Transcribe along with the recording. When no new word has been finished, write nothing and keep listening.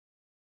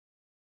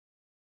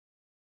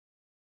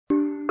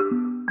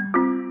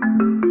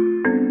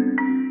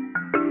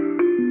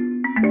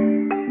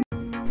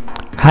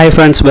Hi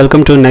friends,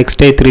 welcome to Next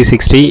Day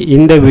 360.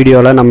 இந்த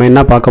வீடியோல நம்ம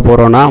என்ன பார்க்க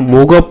போறோம்னா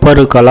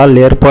முகப்பருக்களால்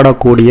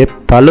ஏற்படக்கூடிய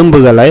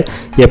தழும்புகளை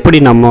எப்படி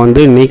நம்ம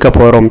நீக்க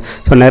போறோம்.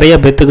 சோ நிறைய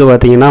பேத்துக்கு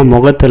பாத்தீங்கன்னா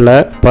முகத்துல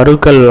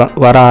பருக்கள்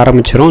வர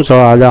ஆரம்பிச்சிரும். சோ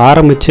அது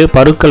ஆரம்பிச்சு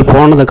பருக்கள்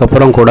போனதுக்கு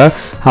அப்புறம் கூட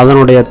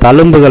அதனுடைய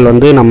தழும்புகள்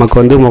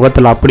நமக்கு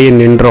முகத்துல அப்படியே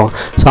நின்றோம்.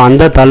 சோ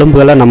அந்த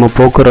தழும்புகளை நம்ம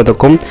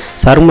போக்குறதுக்கும்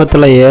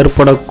சருமத்துல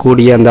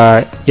ஏற்படக்கூடிய அந்த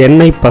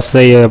எண்ணெய்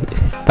பசை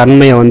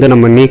தன்மையை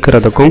நம்ம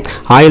நீக்கிறதுக்கும்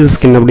ஆயில்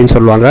ஸ்கின் அப்படினு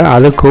சொல்வாங்க.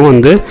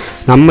 அதுக்கும்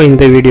நம்ம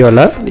இந்த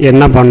வீடியோல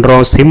என்ன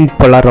பண்றோம்,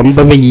 சிம்பிளா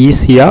ரொம்பவே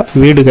ஈஸியா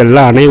வீடுகள்ல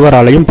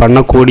அனைவராலையும்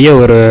பண்ணக்கூடிய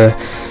ஒரு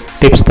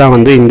டிப்ஸ் தான்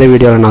இந்த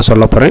வீடியோல நான்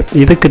சொல்ல போறேன்.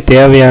 இதுக்கு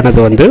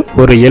தேவையானது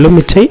ஒரு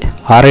எலுமிச்சை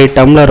அரை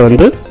டம்ளர்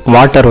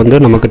வாட்டர்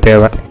நமக்கு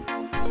தேவை.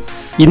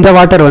 இந்த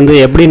வாட்டர்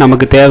எப்படி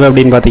நமக்கு தேவை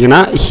அப்படினு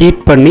பாத்தீங்கன்னா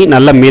ஹீட் பண்ணி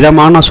நல்ல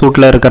மிதமான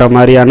சூட்ல இருக்கிற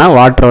மாதிரியான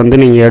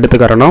வாட்டர் நீங்க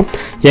எடுத்துக்கறணும்.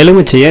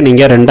 எலுமிச்சையை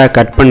நீங்க ரெண்டா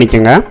கட்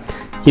பண்ணிக்கங்க.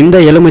 இந்த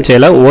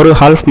எலுமிச்சையில ஒரு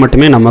ஹால்ஃப்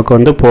மட்டுமே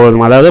நமக்கு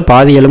போதும். அதாவது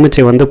பாதி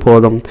எலுமிச்சை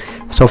போதும்.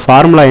 ஸோ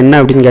ஃபார்முலா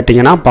என்ன அப்படின்னு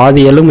கேட்டிங்கன்னா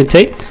பாதி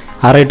எலுமிச்சை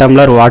அரை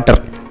டம்ளர் வாட்டர்,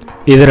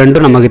 இது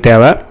ரெண்டும் நமக்கு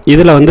தேவை.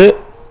 இதில்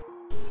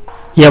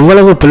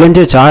எவ்வளவு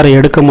பிழிஞ்ச சாறு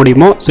எடுக்க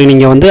முடியுமோ ஸோ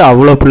நீங்கள்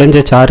அவ்வளோ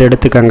பிழிஞ்ச சாறு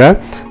எடுத்துக்கங்க.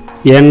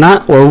 ஏன்னா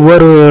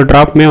ஒவ்வொரு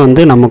ட்ராப்புமே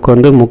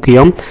நமக்கு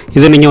முக்கியம்.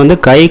 இது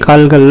நீங்கள் கை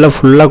கால்களில்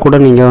ஃபுல்லாக கூட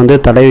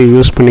நீங்கள் தடவி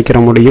யூஸ் பண்ணிக்கிற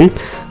முடியும்.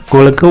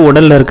 உங்களுக்கு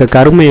உடலில் இருக்க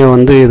கருமையை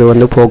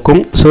இது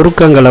போக்கும்,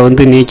 சுருக்கங்களை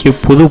நீக்கி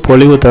புது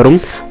பொலிவு தரும்,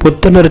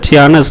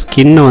 புத்துணர்ச்சியான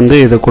ஸ்கின்னை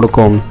இது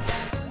கொடுக்கும்.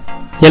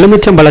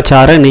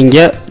 எலுமிச்சம்பழச்சாறை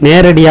நீங்கள்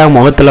நேரடியாக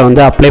முகத்தில்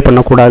அப்ளை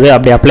பண்ணக்கூடாது.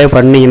 அப்படி அப்ளை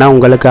பண்ணிங்கன்னா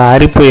உங்களுக்கு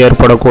அரிப்பு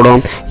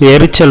ஏற்படக்கூடும்,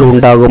 எரிச்சல்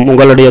உண்டாகும்,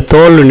 உங்களுடைய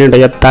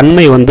தோலினுடைய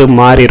தன்மை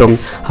மாறிடும்.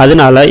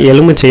 அதனால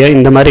எலுமிச்சையை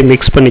இந்த மாதிரி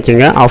மிக்ஸ்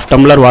பண்ணிக்கோங்க. 1/2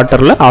 டம்ளர்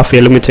வாட்டரில் 1/2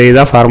 எலுமிச்சை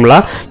தான் ஃபார்முலா.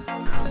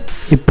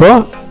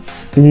 இப்போது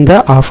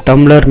இந்த 1/2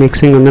 டம்ளர்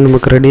மிக்சிங்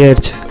நமக்கு ரெடி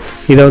ஆயிடுச்சு.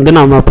 இதை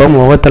நம்ம இப்போ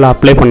முகத்தில்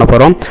அப்ளை பண்ண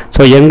போகிறோம்.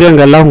 ஸோ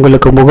எங்கெங்கெல்லாம்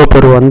உங்களுக்கு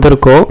முகப்பொரு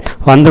வந்திருக்கோ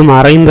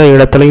மறைந்த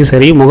இடத்துலையும்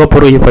சரி,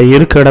 முகப்பொரு இப்போ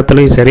இருக்க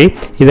இடத்துலையும் சரி,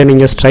 இதை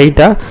நீங்கள்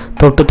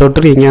ஸ்ட்ரைட்டாக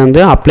தொட்டு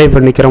நீங்கள் அப்ளை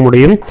பண்ணிக்கிற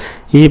முடியும்.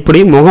 இப்படி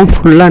முகம்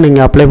ஃபுல்லாக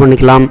நீங்கள் அப்ளை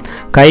பண்ணிக்கலாம்.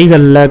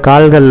 கைகளில்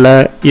கால்களில்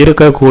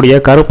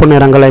இருக்கக்கூடிய கருப்பு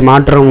நிறங்களை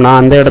மாற்றோம்னா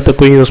அந்த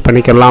இடத்துக்கும் யூஸ்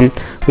பண்ணிக்கலாம்.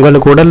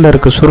 உங்களுக்கு உடலில்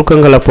இருக்க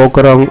சுருக்கங்களை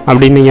போக்குறோம்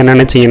அப்படின்னு நீங்கள்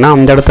நினச்சிங்கன்னா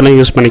அந்த இடத்துல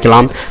யூஸ்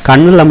பண்ணிக்கலாம்.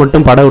 கண்ணில்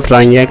மட்டும் பட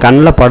விட்டுறாங்க,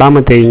 கண்ணில்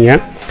படாமல் தேய்ங்க.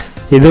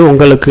 இது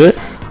உங்களுக்கு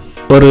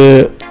ஒரு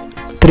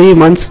 3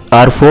 months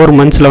ஆர் 4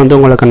 monthsல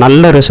உங்களுக்கு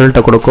நல்ல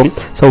ரிசல்ட்டை கொடுக்கும்.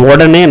 ஸோ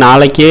உடனே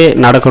நாளைக்கே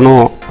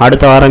நடக்கணும்,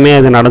 அடுத்த வாரமே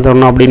அது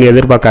நடந்துடணும் அப்படின்னு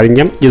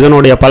எதிர்பார்க்காதீங்க.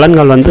 இதனுடைய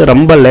பலன்கள்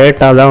ரொம்ப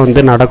லேட்டாக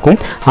தான் நடக்கும்.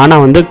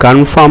 ஆனால்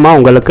கன்ஃபார்மாக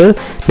உங்களுக்கு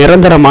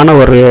நிரந்தரமான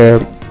ஒரு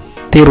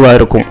தீர்வாக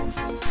இருக்கும்.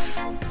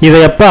 இதை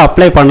எப்போ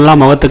அப்ளை பண்ணலாம்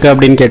முகத்துக்கு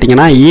அப்படின்னு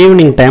கேட்டிங்கன்னா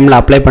ஈவினிங் டைமில்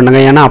அப்ளை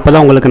பண்ணுங்கள். ஏன்னா அப்போ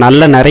தான்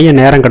உங்களுக்கு நிறைய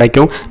நேரம்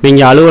கிடைக்கும்.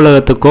 நீங்கள்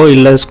அலுவலகத்துக்கோ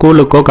இல்லை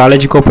ஸ்கூலுக்கோ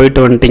காலேஜுக்கோ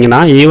போயிட்டு வந்துட்டிங்கன்னா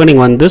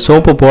ஈவினிங்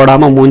சோப்பு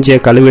போடாமல் மூஞ்சியை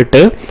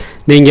கழுவிட்டு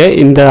நீங்கள்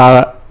இந்த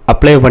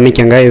அப்ளை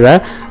பண்ணிக்கோங்க. இதை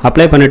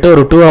அப்ளை பண்ணிவிட்டு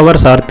ஒரு 2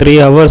 hours ஆர் 3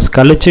 hours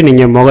கழித்து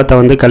நீங்கள்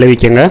முகத்தை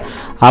கழுவிக்கங்க.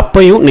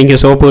 அப்பையும்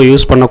நீங்கள் சோப்பு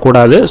யூஸ்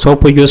பண்ணக்கூடாது.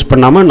 சோப்பு யூஸ்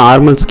பண்ணாமல்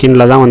நார்மல்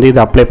ஸ்கின்ல தான்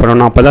இதை அப்ளை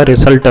பண்ணணும். அப்போ தான்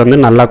ரிசல்ட்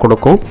நல்லா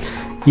கொடுக்கும்.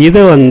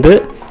 இதை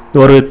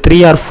ஒரு 3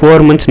 or 4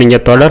 months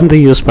நீங்கள் தொடர்ந்து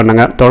யூஸ்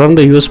பண்ணுங்கள்.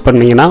 தொடர்ந்து யூஸ்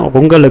பண்ணிங்கன்னா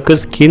உங்களுக்கு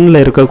ஸ்கின்ல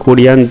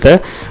இருக்கக்கூடிய அந்த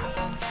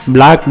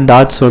பிளாக்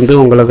டாட்ஸ்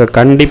உங்களுக்கு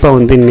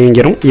கண்டிப்பாக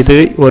நீங்கிரும். இது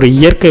ஒரு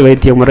இயற்கை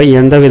வைத்திய முறை,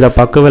 எந்தவித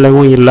பக்க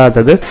விளைவும்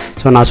இல்லாதது.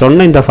 ஸோ நான்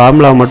சொன்ன இந்த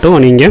ஃபார்முலா மட்டும்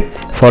நீங்கள்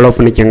ஃபாலோ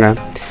பண்ணிக்கோங்க.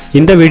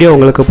 இந்த வீடியோ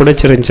உங்களுக்கு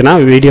பிடிச்சிருந்துச்சுன்னா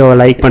வீடியோவை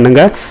லைக்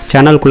பண்ணுங்கள்.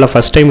 சேனலுக்குள்ளே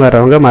ஃபஸ்ட் டைம்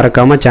வரவங்க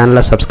மறக்காமல்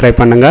சேனலை சப்ஸ்கிரைப்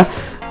பண்ணுங்கள்.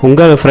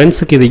 உங்கள்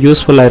ஃப்ரெண்ட்ஸுக்கு இது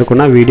யூஸ்ஃபுல்லாக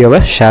இருக்குன்னா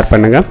வீடியோவை ஷேர்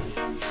பண்ணுங்கள்.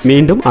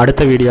 மீண்டும்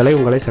அடுத்த வீடியோவில்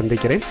உங்களை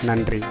சந்திக்கிறேன்.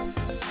 நன்றி.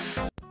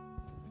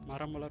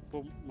 மரம்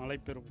வளர்ப்போம், மழை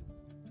பெறும்,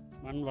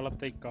 மண்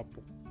வளத்தை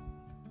காப்போம்.